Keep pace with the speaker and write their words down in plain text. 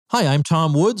Hi, I'm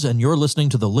Tom Woods, and you're listening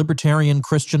to the Libertarian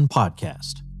Christian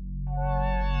Podcast.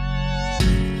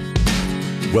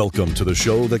 Welcome to the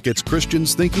show that gets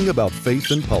Christians thinking about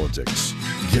faith and politics.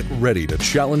 Get ready to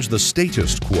challenge the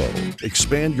status quo,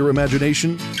 expand your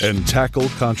imagination, and tackle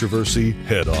controversy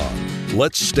head on.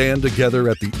 Let's stand together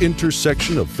at the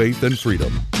intersection of faith and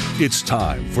freedom. It's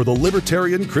time for the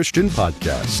Libertarian Christian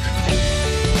Podcast.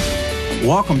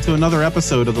 Welcome to another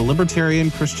episode of the Libertarian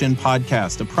Christian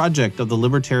Podcast, a project of the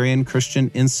Libertarian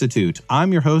Christian Institute.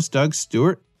 I'm your host, Doug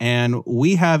Stewart, and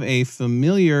we have a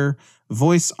familiar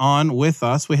voice on with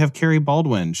us. We have Kerry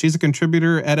Baldwin. She's a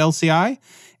contributor at LCI,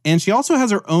 and she also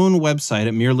has her own website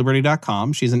at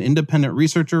mereliberty.com. She's an independent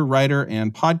researcher, writer,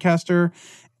 and podcaster,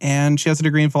 and she has a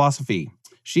degree in philosophy.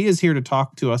 She is here to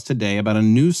talk to us today about a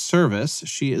new service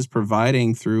she is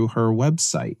providing through her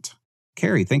website.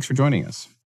 Kerry, thanks for joining us.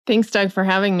 Thanks, Doug, for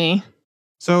having me.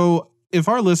 So if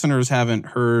our listeners haven't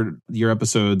heard your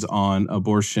episodes on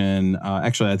abortion,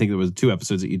 actually, I think there was 2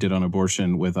 episodes that you did on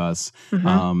abortion with us,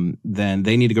 then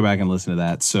they need to go back and listen to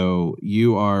that. So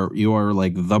you are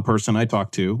like the person I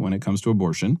talk to when it comes to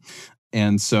abortion.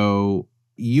 And so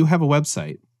you have a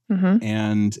website,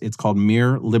 and it's called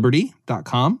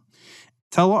mereliberty.com.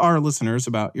 Tell our listeners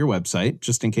about your website,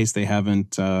 just in case they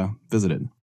haven't visited.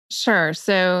 Sure.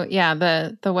 So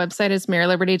the website is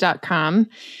mereliberty.com.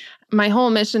 My whole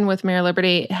mission with Mere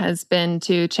Liberty has been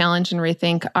to challenge and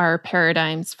rethink our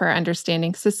paradigms for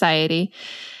understanding society.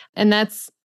 And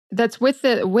that's with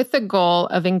the goal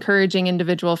of encouraging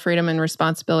individual freedom and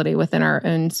responsibility within our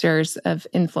own spheres of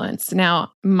influence.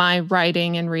 Now, my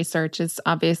writing and research is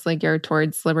obviously geared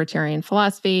towards libertarian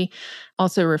philosophy,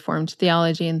 also Reformed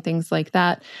theology and things like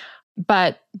that.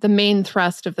 But the main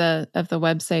thrust of the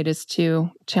website is to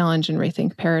challenge and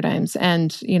rethink paradigms.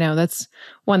 And, that's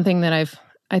one thing that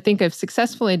I think I've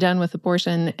successfully done with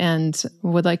abortion and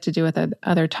would like to do with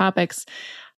other topics.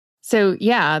 So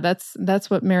that's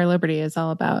what Mere Liberty is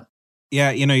all about.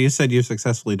 Yeah, you said you've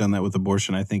successfully done that with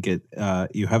abortion. I think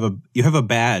you have a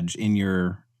badge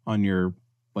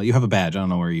you have a badge. I don't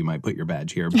know where you might put your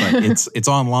badge here, but it's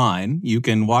online. You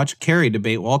can watch Kerry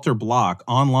debate Walter Block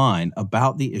online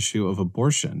about the issue of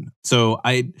abortion. So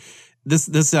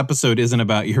this episode isn't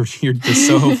about the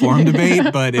Soho Forum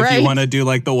debate, but if you want to do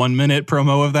like the 1-minute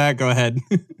promo of that, go ahead.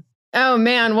 Oh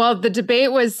man, well, the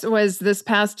debate was this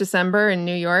past December in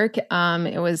New York.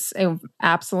 It was an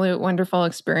absolute wonderful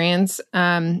experience,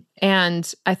 and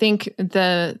I think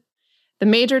the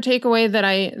major takeaway that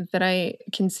I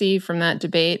can see from that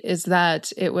debate is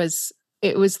that it was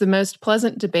the most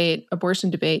pleasant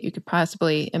abortion debate you could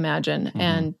possibly imagine,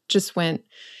 and just went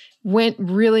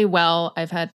really well. I've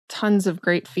had tons of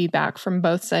great feedback from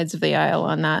both sides of the aisle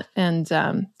on that, and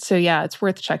it's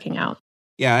worth checking out.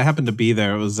 Yeah, I happened to be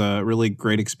there. It was a really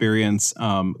great experience,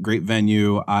 great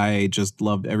venue. I just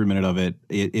loved every minute of it.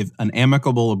 If an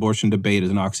amicable abortion debate is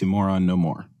an oxymoron, no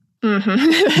more.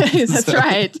 That's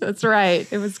right.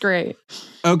 It was great.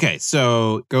 Okay,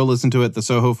 so go listen to it,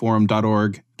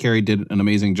 thesohoforum.org. Kerry did an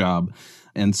amazing job.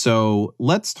 And so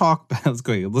let's go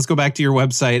back to your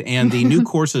website and the new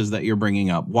courses that you're bringing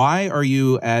up. Why are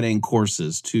you adding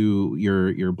courses to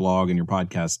your blog and your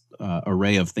podcast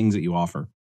array of things that you offer?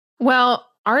 Well,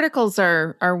 articles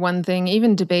are one thing,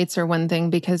 even debates are one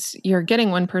thing, because you're getting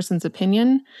one person's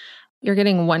opinion. You're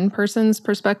getting one person's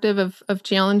perspective of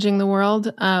challenging the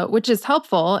world, which is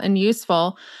helpful and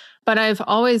useful. But I've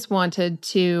always wanted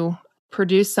to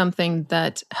produce something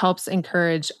that helps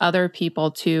encourage other people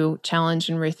to challenge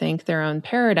and rethink their own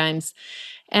paradigms.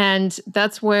 And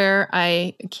that's where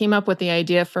I came up with the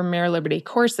idea for Mere Liberty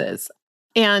courses.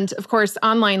 And of course,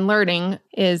 online learning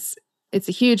it's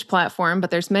a huge platform, but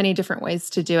there's many different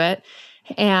ways to do it.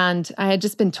 And I had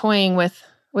just been toying with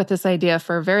this idea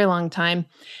for a very long time.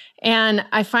 And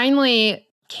I finally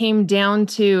came down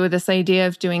to this idea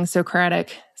of doing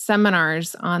Socratic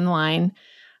seminars online.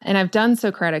 And I've done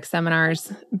Socratic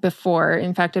seminars before.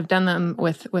 In fact, I've done them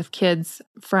with kids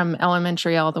from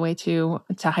elementary all the way to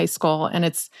high school. And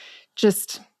it's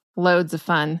just loads of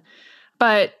fun.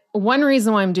 But one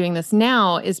reason why I'm doing this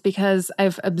now is because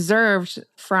I've observed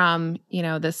from,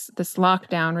 this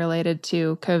lockdown related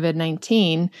to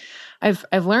COVID-19,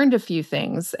 I've learned a few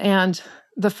things. And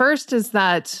the first is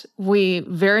that we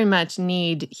very much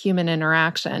need human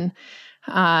interaction,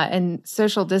 and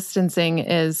social distancing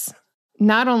is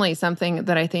not only something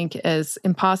that I think is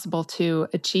impossible to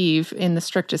achieve in the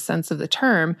strictest sense of the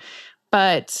term,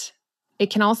 but it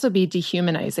can also be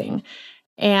dehumanizing.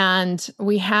 And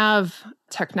we have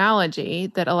technology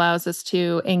that allows us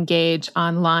to engage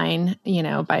online,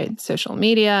 by social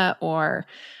media or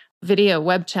video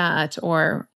web chat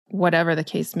or whatever the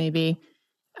case may be.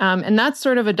 And that's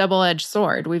sort of a double-edged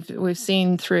sword. We've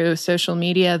seen through social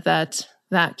media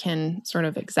that can sort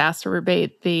of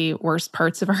exacerbate the worst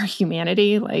parts of our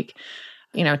humanity. Like,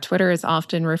 Twitter is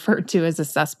often referred to as a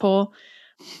cesspool.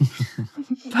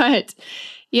 But,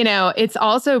 it's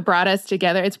also brought us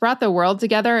together. It's brought the world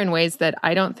together in ways that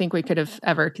I don't think we could have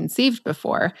ever conceived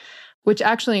before, which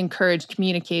actually encourage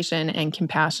communication and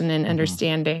compassion and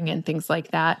understanding and things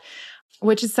like that,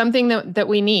 which is something that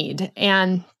we need.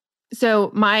 And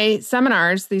so my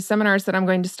seminars, these seminars that I'm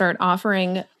going to start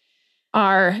offering,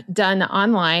 are done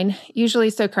online. Usually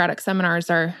Socratic seminars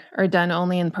are done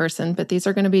only in person, but these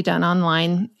are going to be done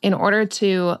online in order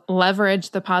to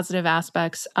leverage the positive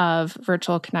aspects of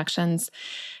virtual connections,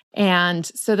 and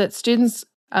so that students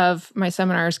of my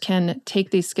seminars can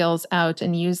take these skills out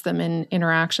and use them in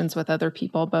interactions with other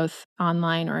people, both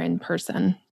online or in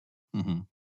person. Mm-hmm.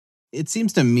 It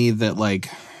seems to me that like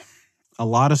a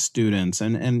lot of students,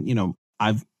 and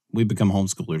we've become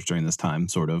homeschoolers during this time,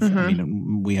 sort of. I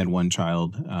mean, we had one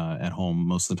child at home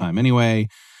most of the time anyway,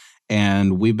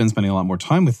 and we've been spending a lot more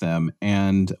time with them.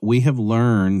 And we have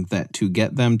learned that to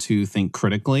get them to think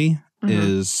critically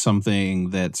is something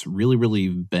that's really, really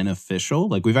beneficial.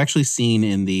 Like we've actually seen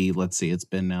in it's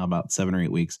been now about 7 or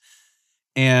 8 weeks.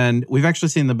 And we've actually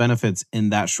seen the benefits in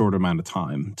that short amount of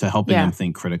time to helping them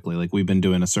think critically. Like we've been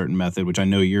doing a certain method, which I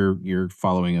know you're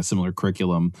following a similar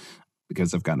curriculum,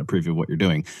 because I've gotten a preview of what you're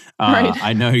doing. Right.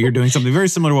 I know you're doing something very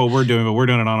similar to what we're doing, but we're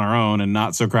doing it on our own and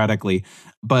not Socratically.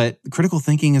 But critical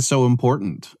thinking is so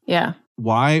important. Yeah.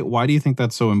 Why do you think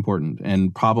that's so important?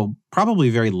 And probably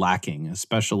very lacking,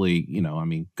 especially,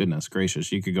 goodness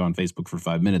gracious, you could go on Facebook for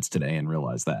 5 minutes today and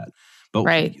realize that. But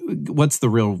what's the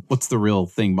real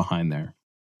thing behind there?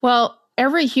 Well,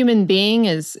 every human being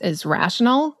is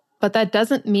rational, but that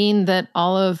doesn't mean that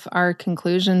all of our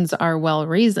conclusions are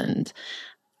well-reasoned.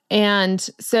 And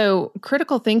so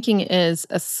critical thinking is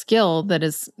a skill that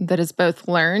is both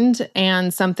learned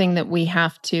and something that we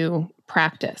have to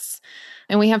practice.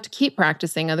 And we have to keep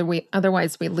practicing,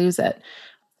 otherwise we lose it.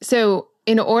 So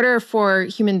in order for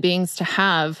human beings to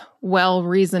have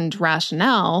well-reasoned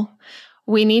rationale,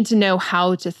 we need to know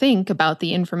how to think about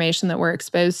the information that we're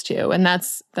exposed to. And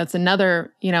that's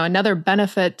another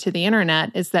benefit to the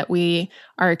internet, is that we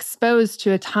are exposed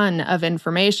to a ton of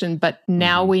information, but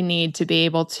now we need to be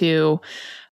able to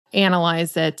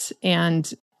analyze it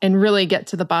and really get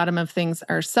to the bottom of things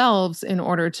ourselves in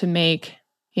order to make,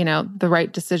 the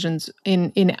right decisions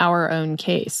in our own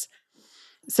case.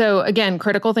 So again,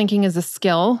 critical thinking is a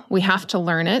skill. We have to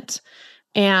learn it.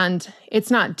 And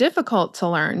it's not difficult to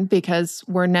learn because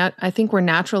I think we're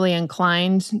naturally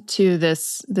inclined to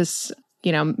this,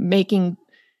 making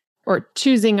or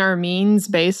choosing our means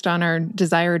based on our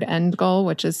desired end goal,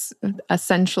 which is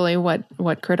essentially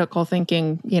what critical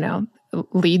thinking,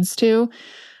 leads to.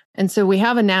 And so we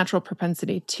have a natural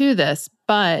propensity to this,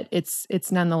 but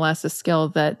it's nonetheless a skill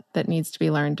that needs to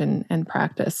be learned and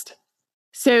practiced.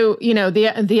 So,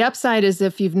 the upside is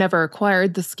if you've never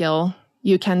acquired the skill,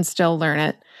 you can still learn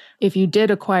it. If you did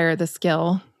acquire the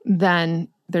skill, then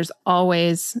there's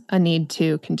always a need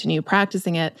to continue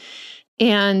practicing it.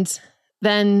 And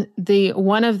then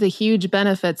one of the huge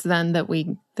benefits then that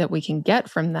we can get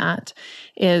from that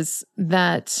is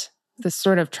that the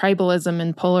sort of tribalism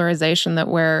and polarization that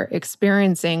we're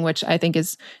experiencing, which I think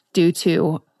is due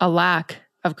to a lack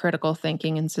of critical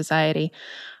thinking in society,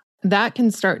 that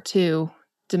can start to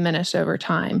diminish over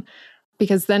time.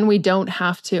 Because then we don't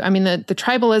have to, the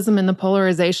tribalism and the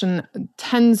polarization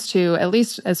tends to, at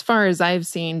least as far as I've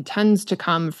seen, tends to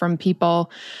come from people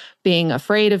being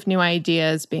afraid of new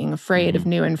ideas, being afraid of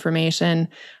new information,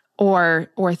 or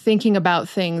thinking about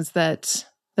things that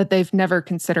they've never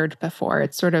considered before.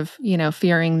 It's sort of,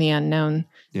 fearing the unknown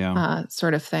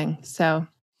sort of thing. So.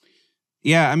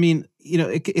 Yeah,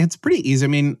 it's pretty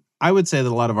easy. I would say that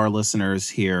a lot of our listeners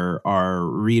here are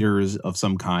readers of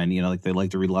some kind, like they like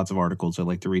to read lots of articles, they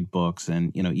like to read books.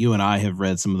 And, you and I have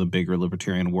read some of the bigger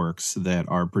libertarian works that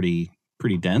are pretty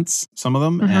dense, some of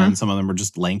them, and some of them are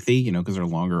just lengthy, because they're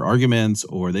longer arguments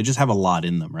or they just have a lot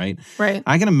in them, right? Right.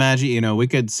 I can imagine, we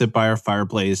could sit by our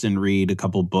fireplace and read a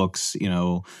couple books,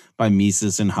 by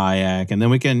Mises and Hayek, and then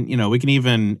we can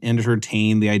even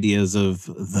entertain the ideas of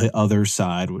the other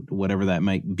side, whatever that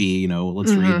might be.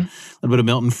 Let's read a little bit of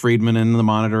Milton Friedman and the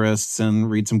Monetarists,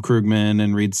 and read some Krugman,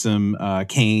 and read some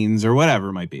Keynes, or whatever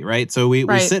it might be, right? So we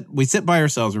sit by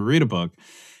ourselves, we read a book,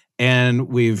 and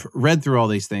we've read through all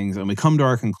these things, and we come to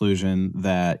our conclusion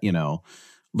that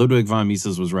Ludwig von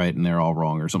Mises was right and they're all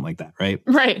wrong, or something like that, right?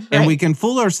 Right. And we can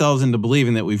fool ourselves into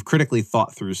believing that we've critically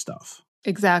thought through stuff.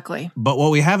 Exactly. But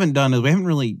what we haven't done is we haven't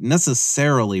really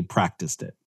necessarily practiced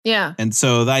it. Yeah. And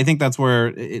so I think that's where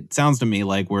it sounds to me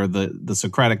like where the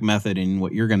Socratic method and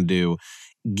what you're going to do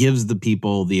gives the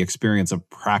people the experience of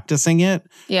practicing it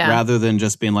rather than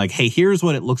just being like, hey, here's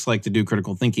what it looks like to do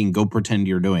critical thinking. Go pretend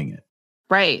you're doing it.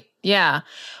 Right. Yeah.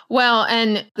 Well,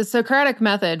 and the Socratic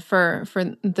method, for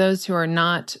those who are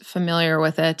not familiar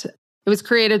with it, it was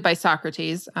created by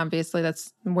Socrates. Obviously,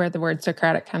 that's where the word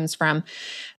Socratic comes from.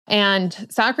 And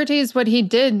Socrates, what he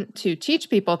did to teach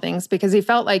people things, because he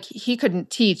felt like he couldn't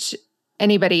teach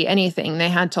anybody anything. They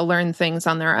had to learn things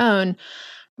on their own.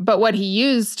 But what he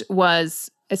used was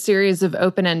a series of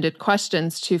open-ended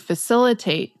questions to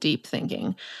facilitate deep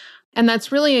thinking. And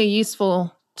that's really a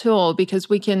useful tool because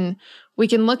we can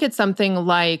look at something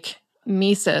like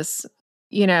Mises,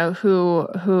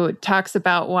 who talks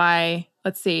about why,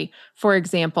 let's see, for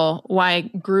example, why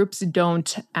groups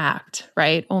don't act,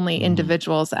 right? Only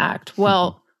individuals act.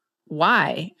 Well,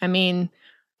 why? I mean,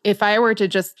 if I were to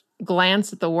just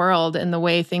glance at the world and the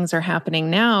way things are happening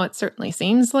now, it certainly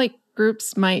seems like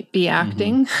groups might be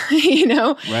acting,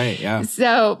 Right, yeah.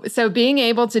 So being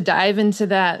able to dive into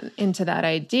that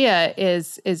idea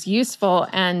is useful,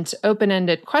 and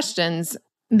open-ended questions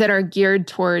that are geared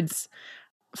towards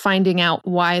finding out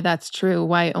why that's true,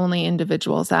 why only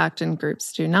individuals act and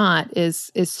groups do not, is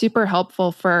super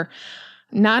helpful for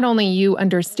not only you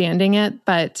understanding it,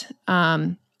 but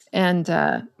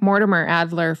Mortimer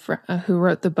Adler, who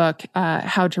wrote the book,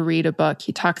 How to Read a Book,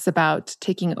 he talks about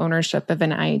taking ownership of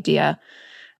an idea.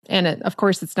 And of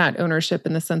course, it's not ownership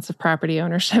in the sense of property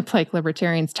ownership like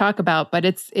libertarians talk about, but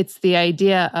it's the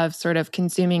idea of sort of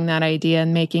consuming that idea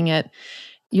and making it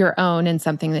your own and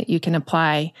something that you can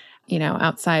apply,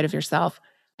 outside of yourself.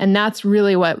 And that's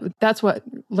what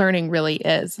learning really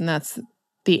is. And that's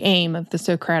the aim of the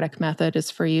Socratic method, is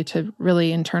for you to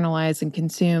really internalize and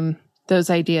consume those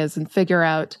ideas and figure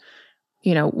out,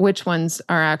 which ones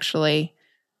are actually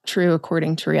true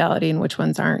according to reality and which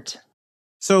ones aren't.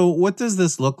 So what does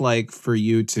this look like for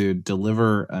you to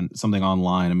deliver something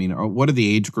online? I mean, what are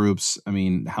the age groups? I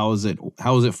mean, how is it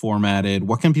formatted?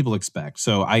 What can people expect?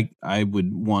 So I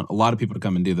would want a lot of people to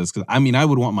come and do this, because I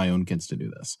would want my own kids to do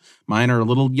this. Mine are a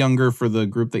little younger for the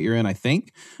group that you're in, I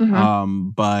think.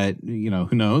 But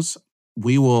who knows?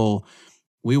 We want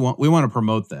to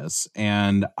promote this,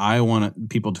 and I want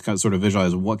people to kind of sort of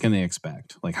visualize what can they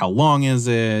expect, like how long is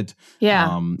it?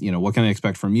 Yeah. What can they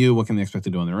expect from you? What can they expect to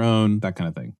do on their own? That kind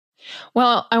of thing.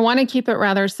 Well, I want to keep it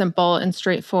rather simple and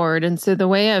straightforward, and so the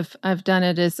way I've done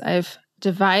it is I've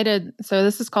divided. So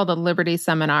this is called a Liberty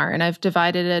Seminar, and I've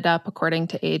divided it up according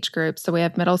to age groups. So we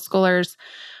have middle schoolers,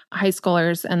 high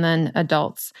schoolers, and then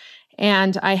adults.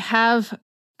 And I have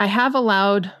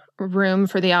allowed room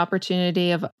for the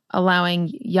opportunity of allowing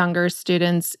younger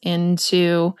students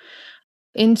into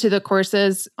the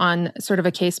courses on sort of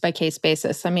a case-by-case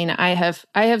basis. I mean, I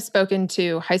have spoken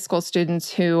to high school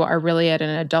students who are really at an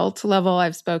adult level.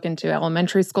 I've spoken to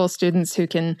elementary school students who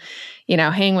can,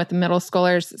 hang with the middle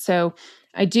schoolers. So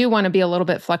I do want to be a little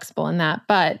bit flexible in that,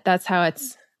 but that's how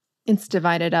it's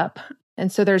divided up.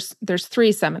 And so there's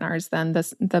 3 seminars then,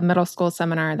 the middle school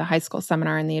seminar, the high school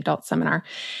seminar, and the adult seminar.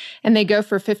 And they go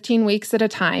for 15 weeks at a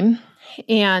time.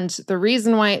 And the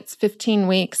reason why it's 15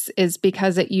 weeks is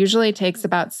because it usually takes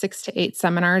about 6 to 8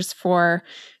 seminars for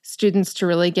students to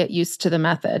really get used to the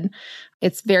method.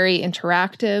 It's very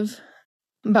interactive,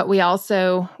 but we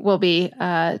also will be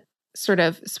sort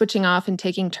of switching off and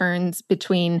taking turns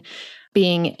between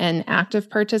being an active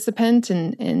participant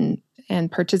and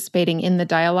participating in the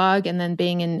dialogue, and then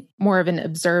being more of an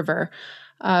observer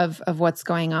of what's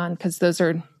going on, because those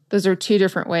are 2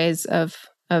 different ways of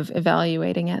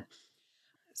evaluating it.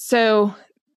 So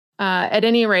at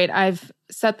any rate, I've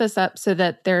set this up so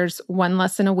that there's 1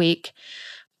 lesson a week,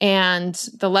 and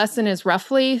the lesson is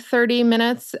roughly 30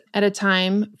 minutes at a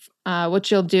time,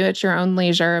 which you'll do at your own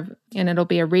leisure, and it'll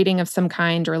be a reading of some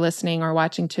kind, or listening, or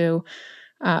watching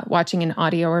an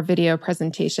audio or video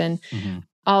presentation. Mm-hmm.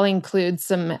 I'll include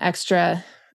some extra,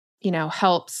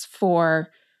 helps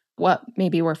for what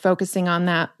maybe we're focusing on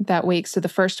that week. So the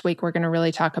first week, we're going to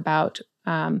really talk about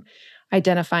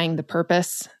identifying the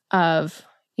purpose of,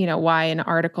 why an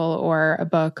article or a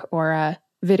book or a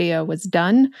video was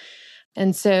done.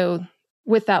 And so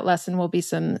with that lesson will be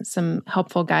some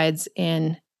helpful guides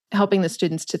in helping the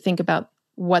students to think about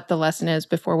what the lesson is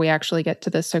before we actually get to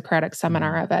the Socratic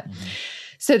seminar of it. Mm-hmm.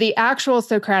 So the actual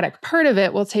Socratic part of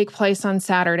it will take place on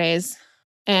Saturdays,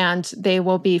 and they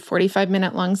will be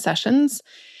 45-minute long sessions.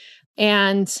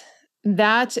 And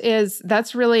that's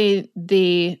really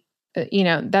the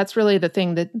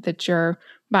thing that you're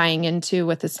buying into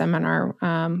with the seminar,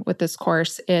 with this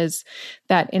course, is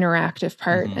that interactive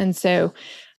part. Mm-hmm. And so,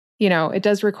 it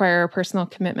does require a personal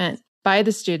commitment by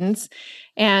the students.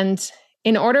 And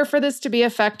in order for this to be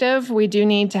effective, we do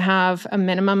need to have a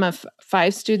minimum of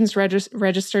 5 students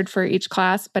registered for each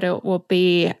class, but it will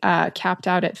be capped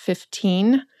out at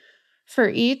 15 for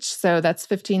each. So that's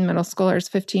 15 middle schoolers,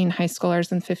 15 high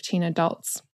schoolers, and 15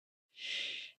 adults.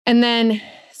 And then,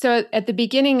 so at the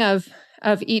beginning of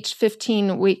each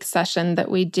 15-week session that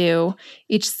we do,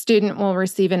 each student will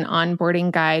receive an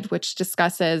onboarding guide, which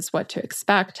discusses what to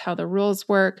expect, how the rules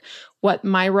work, what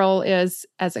my role is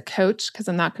as a coach, because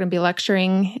I'm not going to be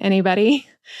lecturing anybody,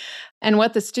 and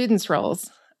what the students'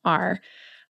 roles are.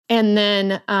 And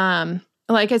then,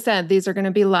 like I said, these are going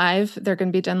to be live. They're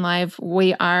going to be done live.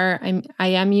 I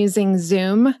am using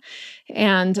Zoom,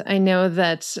 and I know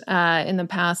that in the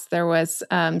past there was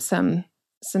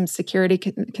some security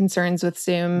concerns with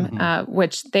Zoom,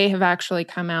 which they have actually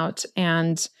come out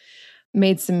and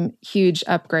made some huge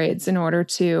upgrades in order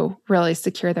to really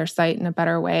secure their site in a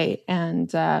better way. And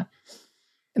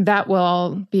that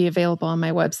will be available on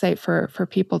my website for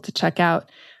people to check out.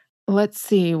 Let's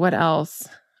see, what else?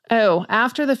 Oh,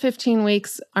 after the 15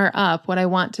 weeks are up, what I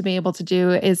want to be able to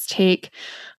do is take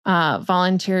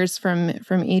volunteers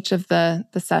from each of the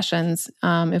sessions,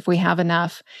 if we have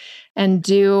enough, and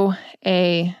do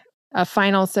a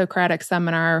final Socratic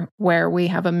seminar where we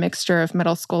have a mixture of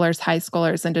middle schoolers, high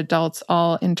schoolers, and adults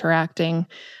all interacting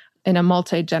in a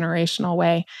multi-generational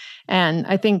way. And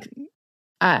I think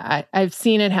I've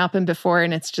seen it happen before,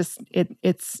 and it's just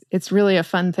it's really a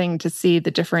fun thing to see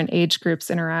the different age groups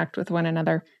interact with one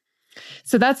another.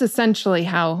 So that's essentially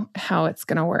how it's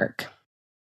going to work.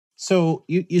 So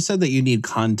you said that you need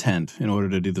content in order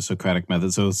to do the Socratic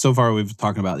method. So far we've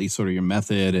talked about your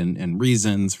method and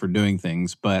reasons for doing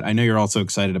things, but I know you're also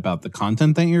excited about the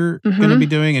content that you're going to be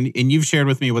doing. And you've shared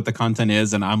with me what the content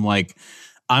is. And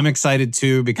I'm excited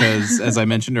too, because as I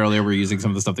mentioned earlier, we're using some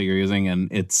of the stuff that you're using, and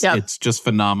it's just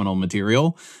phenomenal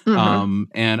material.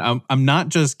 And I'm not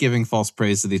just giving false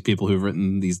praise to these people who've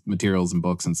written these materials and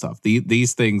books and stuff.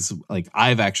 These things, like,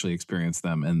 I've actually experienced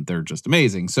them, and they're just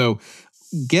amazing. So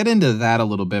get into that a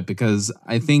little bit, because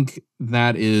I think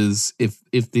that is, if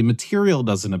the material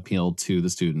doesn't appeal to the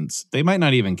students, they might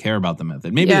not even care about the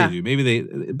method. Maybe they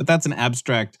do. But that's an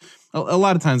abstract. A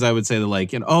lot of times I would say that,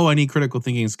 I need critical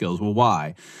thinking skills. Well,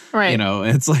 why? Right.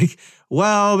 It's like,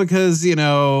 well, because,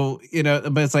 but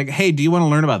it's like, hey, do you want to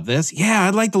learn about this? Yeah,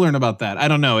 I'd like to learn about that. I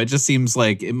don't know. It just seems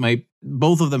like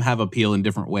both of them have appeal in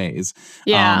different ways.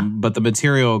 Yeah. But the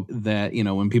material that,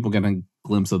 when people get a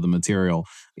glimpse of the material,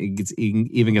 it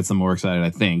even gets them more excited, I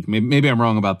think. Maybe I'm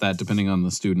wrong about that, depending on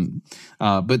the student.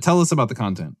 But tell us about the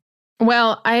content.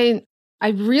 Well, I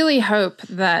really hope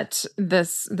that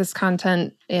this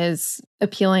content is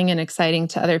appealing and exciting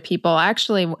to other people.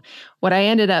 Actually, what I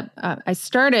ended up, I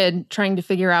started trying to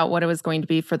figure out what it was going to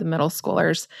be for the middle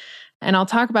schoolers. And I'll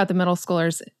talk about the middle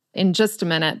schoolers in just a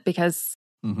minute because,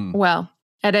 well,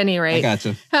 at any rate. I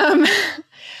gotcha.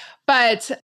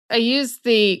 But I used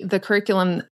the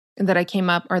curriculum that I came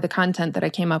up, or the content that I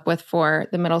came up with for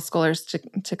the middle schoolers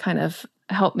to kind of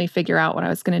help me figure out what I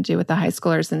was going to do with the high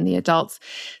schoolers and the adults.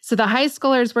 So the high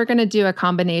schoolers, we're going to do a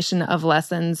combination of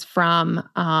lessons from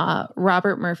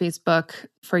Robert Murphy's book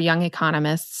for young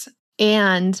economists.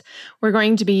 And we're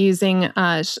going to be using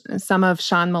some of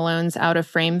Sean Malone's Out of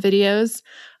Frame videos,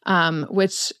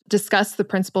 which discuss the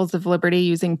principles of liberty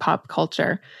using pop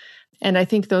culture. And I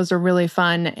think those are really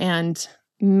fun and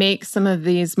make some of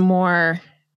these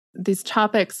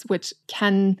topics, which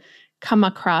can come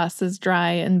across as dry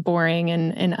and boring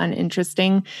and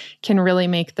uninteresting, can really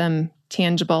make them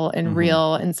tangible and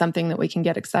real and something that we can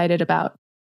get excited about.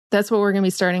 That's what we're going to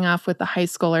be starting off with the high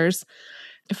schoolers.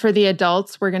 For the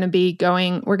adults, we're going to be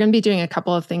doing a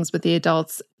couple of things with the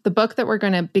adults. The book that we're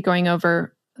going to be going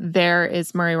over there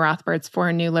is Murray Rothbard's For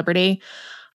a New Liberty.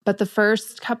 But the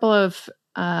first couple of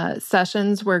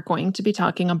sessions, we're going to be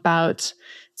talking about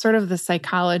sort of the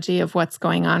psychology of what's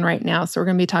going on right now. So we're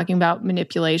going to be talking about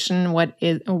manipulation, what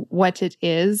it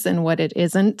is and what it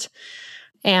isn't,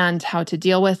 and how to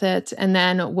deal with it. And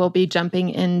then we'll be jumping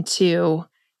into,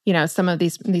 some of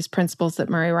these principles that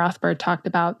Murray Rothbard talked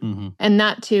about. And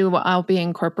that too, I'll be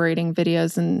incorporating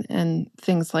videos and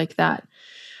things like that.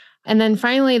 And then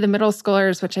finally, the middle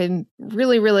schoolers, which I'm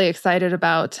really, really excited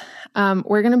about,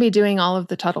 we're going to be doing all of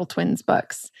the Tuttle Twins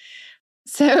books.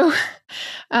 So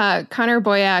Connor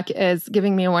Boyack is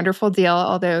giving me a wonderful deal,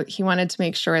 although he wanted to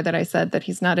make sure that I said that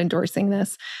he's not endorsing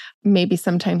this. Maybe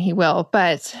sometime he will,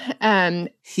 but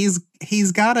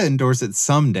he's got to endorse it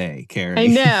someday, Kerry. I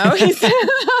know.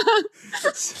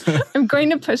 I'm going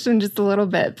to push him just a little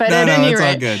bit, but at any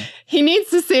rate, he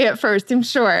needs to see it first, I'm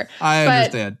sure. I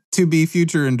understand. To be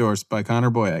future endorsed by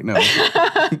Connor Boyack. No.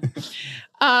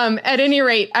 At any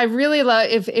rate, I really love,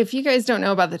 if you guys don't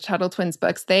know about the Tuttle Twins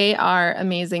books, they are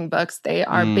amazing books. They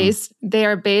are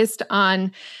based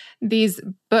on these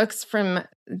books from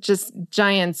just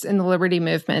giants in the liberty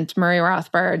movement, Murray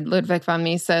Rothbard, Ludwig von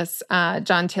Mises,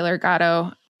 John Taylor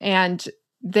Gatto, and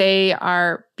they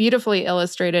are beautifully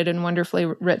illustrated and wonderfully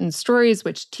written stories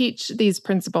which teach these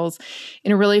principles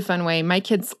in a really fun way. My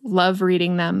kids love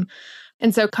reading them.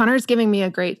 And so Connor's giving me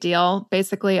a great deal.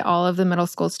 Basically, all of the middle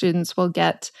school students will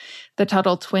get the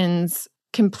Tuttle Twins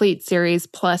complete series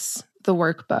plus the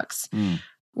workbooks.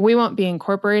 We won't be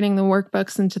incorporating the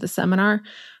workbooks into the seminar,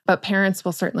 but parents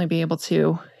will certainly be able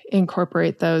to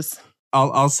incorporate those.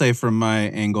 I'll say from my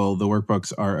angle, the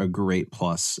workbooks are a great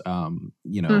plus.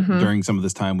 During some of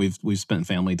this time, we've spent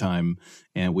family time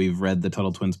and we've read the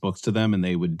Tuttle Twins books to them, and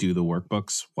they would do the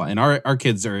workbooks. And our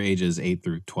kids are ages 8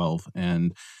 through 12,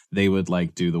 and they would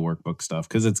do the workbook stuff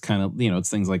because it's kind of, it's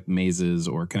things like mazes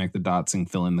or connect the dots and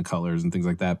fill in the colors and things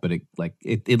like that. But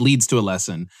it leads to a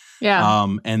lesson. Yeah.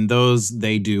 And those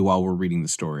they do while we're reading the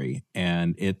story,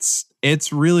 and it's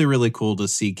really, really cool to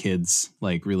see kids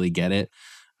really get it.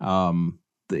 I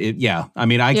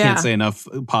can't say enough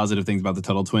positive things about the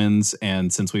Tuttle Twins.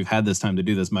 And since we've had this time to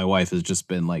do this, my wife has just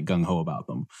been gung ho about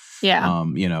them. Yeah.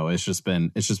 It's just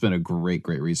been a great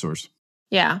resource.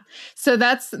 Yeah. So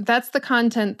that's the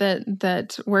content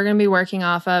that we're going to be working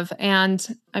off of. And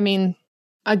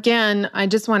again, I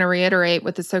just want to reiterate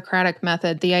with the Socratic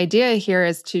method, the idea here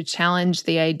is to challenge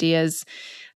the ideas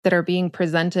that are being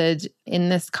presented in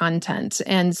this content.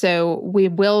 And so we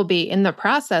will be, in the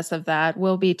process of that,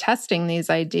 we'll be testing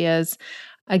these ideas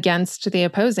against the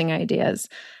opposing ideas.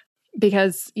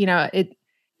 Because,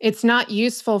 it's not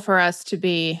useful for us to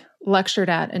be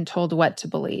lectured at and told what to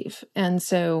believe. And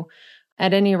so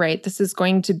at any rate, this is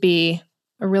going to be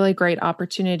a really great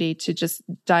opportunity to just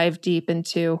dive deep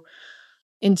into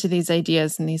these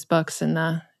ideas and these books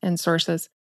and sources.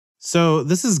 So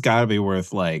this has got to be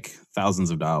worth thousands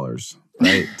of dollars,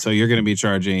 right? So you're going to be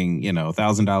charging,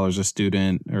 $1,000 a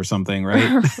student or something,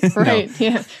 right? Right. No.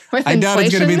 Yeah. With I doubt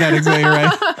it's going to be that exciting,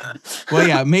 right? Well,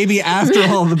 yeah, maybe after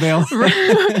all the bail.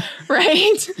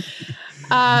 Right.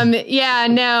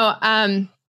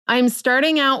 I'm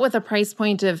starting out with a price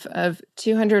point of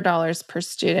 $200 per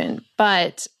student,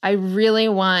 but I really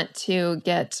want to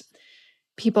get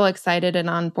people excited and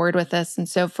on board with this. And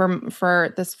so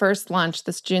for this first launch,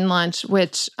 this June launch,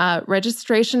 which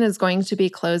registration is going to be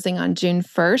closing on June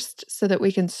 1st so that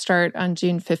we can start on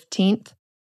June 15th.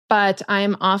 But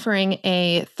I'm offering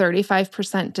a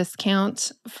 35%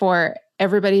 discount for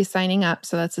everybody signing up.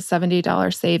 So that's a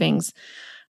 $70 savings.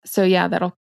 So yeah,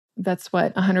 that's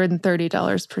what,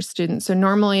 $130 per student. So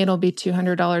normally it'll be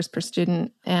 $200 per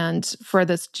student. And for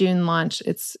this June launch,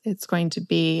 it's going to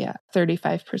be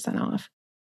 35% off.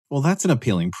 Well, that's an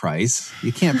appealing price.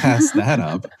 You can't pass that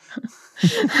up.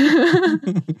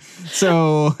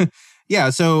 So, yeah.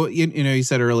 So, you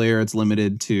said earlier it's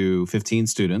limited to 15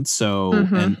 students. So,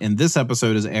 and this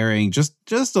episode is airing just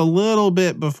a little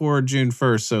bit before June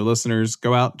 1st. So listeners,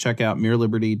 go out, check out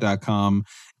mereliberty.com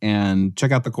and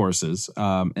check out the courses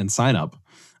and sign up.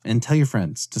 And tell your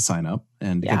friends to sign up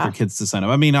and get their kids to sign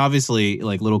up. Obviously,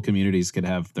 little communities could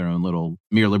have their own little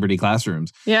Mere Liberty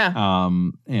classrooms. Yeah.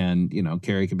 And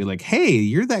Kerry could be like, hey,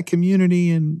 you're that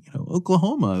community in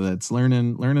Oklahoma that's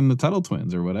learning the Tuttle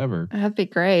Twins or whatever. That'd be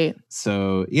great.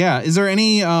 So yeah, is there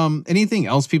anything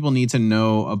else people need to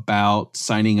know about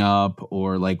signing up,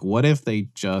 or what if they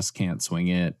just can't swing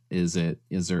it? Is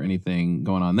there anything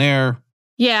going on there?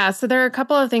 Yeah, so there are a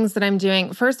couple of things that I'm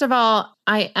doing. First of all,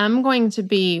 I am going to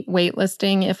be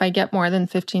waitlisting. If I get more than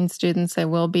 15 students, I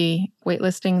will be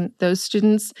waitlisting those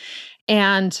students.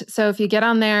 And so if you get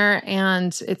on there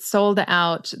and it's sold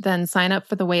out, then sign up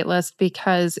for the waitlist,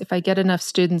 because if I get enough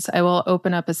students, I will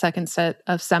open up a second set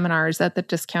of seminars at the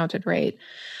discounted rate.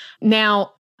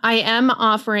 Now, I am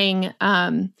offering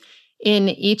in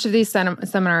each of these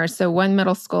seminars, so one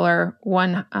middle schooler,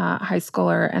 one high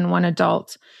schooler, and one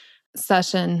adult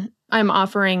session, I'm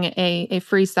offering a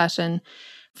free session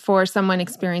for someone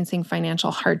experiencing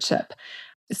financial hardship.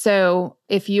 So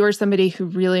if you are somebody who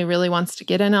really, really wants to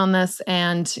get in on this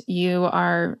and you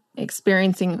are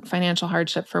experiencing financial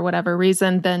hardship for whatever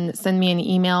reason, then send me an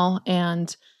email.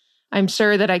 And I'm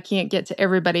sure that I can't get to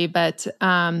everybody, but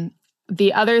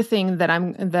the other thing that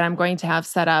I'm going to have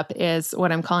set up is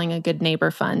what I'm calling a Good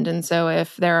Neighbor Fund. And so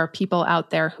if there are people out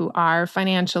there who are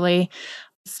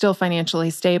still financially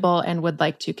stable and would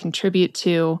like to contribute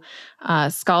to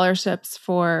scholarships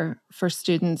for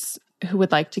students who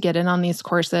would like to get in on these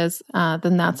courses,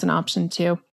 then that's an option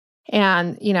too.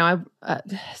 And,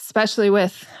 especially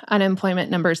with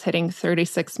unemployment numbers hitting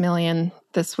 36 million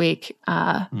this week,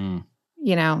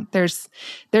 there's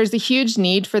a huge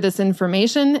need for this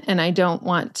information, and I don't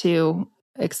want to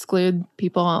exclude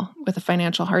people with a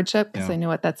financial hardship because I know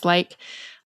what that's like.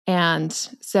 And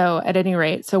so at any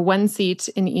rate, so one seat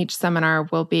in each seminar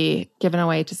will be given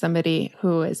away to somebody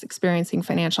who is experiencing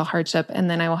financial hardship. And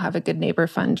then I will have a Good Neighbor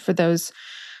Fund for those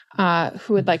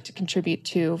who would like to contribute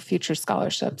to future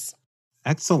scholarships.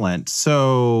 Excellent.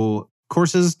 So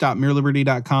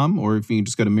courses.mereliberty.com, or if you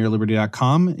just go to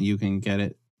mereliberty.com, you can get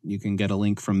it. You can get a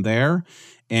link from there.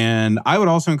 And I would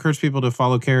also encourage people to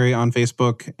follow Kerry on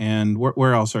Facebook. And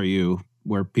where else are you,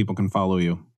 where people can follow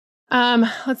you?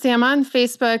 Let's see. I'm on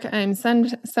Facebook. I'm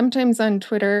sometimes on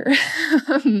Twitter.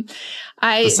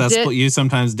 You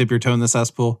sometimes dip your toe in the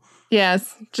cesspool?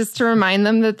 Yes, just to remind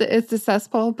them that it's a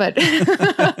cesspool. But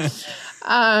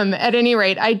at any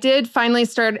rate, I did finally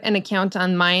start an account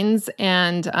on Minds,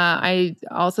 and I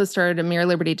also started a Mere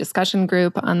Liberty discussion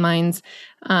group on Minds.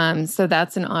 So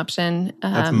that's an option.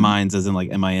 That's Minds as in like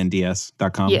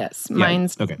minds.com? Yes,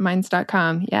 Minds, okay.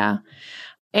 Minds.com, yeah.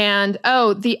 And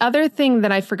the other thing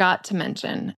that I forgot to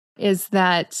mention is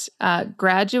that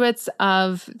graduates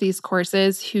of these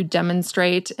courses who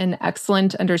demonstrate an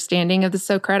excellent understanding of the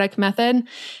Socratic method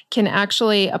can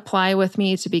actually apply with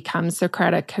me to become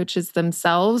Socratic coaches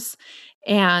themselves.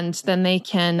 And then they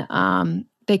can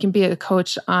be a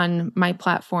coach on my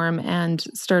platform and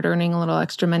start earning a little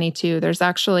extra money too. There's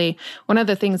actually one of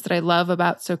the things that I love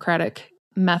about Socratic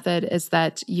method is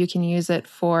that you can use it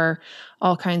for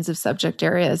all kinds of subject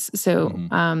areas. So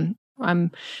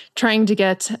I'm trying to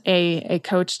get a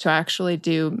coach to actually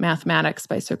do mathematics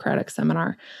by Socratic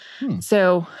seminar.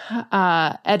 So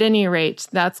at any rate,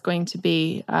 that's going to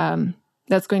be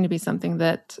something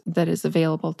that is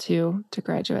available to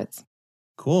graduates.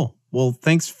 Cool. Well,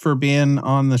 thanks for being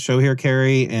on the show here,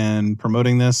 Kerry, and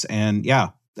promoting this. And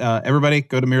everybody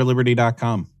go to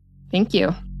mereliberty.com. Thank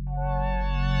you.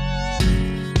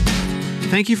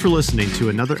 Thank you for listening to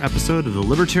another episode of the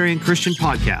Libertarian Christian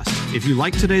Podcast. If you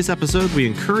liked today's episode, we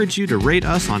encourage you to rate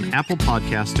us on Apple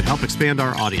Podcasts to help expand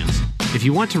our audience. If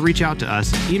you want to reach out to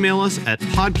us, email us at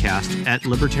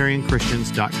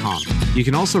podcast@libertarianchristians.com. You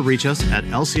can also reach us at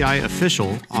LCI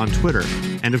Official on Twitter.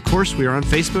 And of course, we are on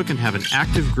Facebook and have an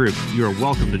active group you are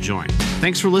welcome to join.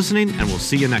 Thanks for listening, and we'll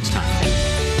see you next time.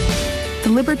 The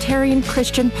Libertarian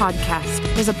Christian Podcast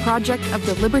is a project of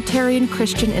the Libertarian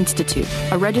Christian Institute,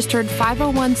 a registered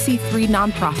 501c3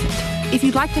 nonprofit. If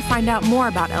you'd like to find out more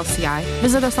about LCI,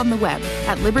 visit us on the web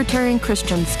at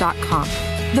libertarianchristians.com.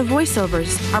 The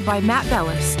voiceovers are by Matt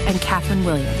Bellis and Catherine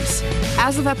Williams.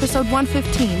 As of episode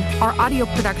 115, our audio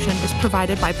production is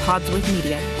provided by Podsworth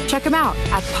Media. Check them out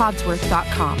at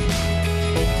podsworth.com.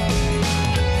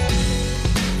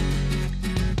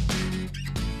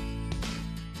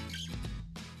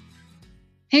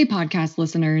 Hey, podcast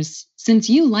listeners. Since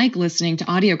you like listening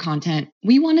to audio content,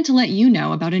 we wanted to let you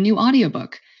know about a new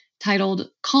audiobook titled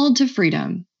Called to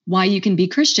Freedom: Why You Can Be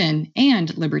Christian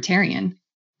and Libertarian.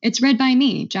 It's read by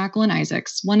me, Jacqueline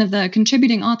Isaacs, one of the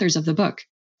contributing authors of the book,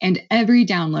 and every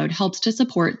download helps to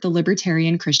support the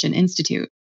Libertarian Christian Institute.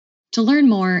 To learn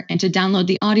more and to download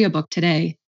the audiobook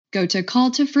today, go to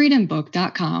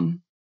calltofreedombook.com.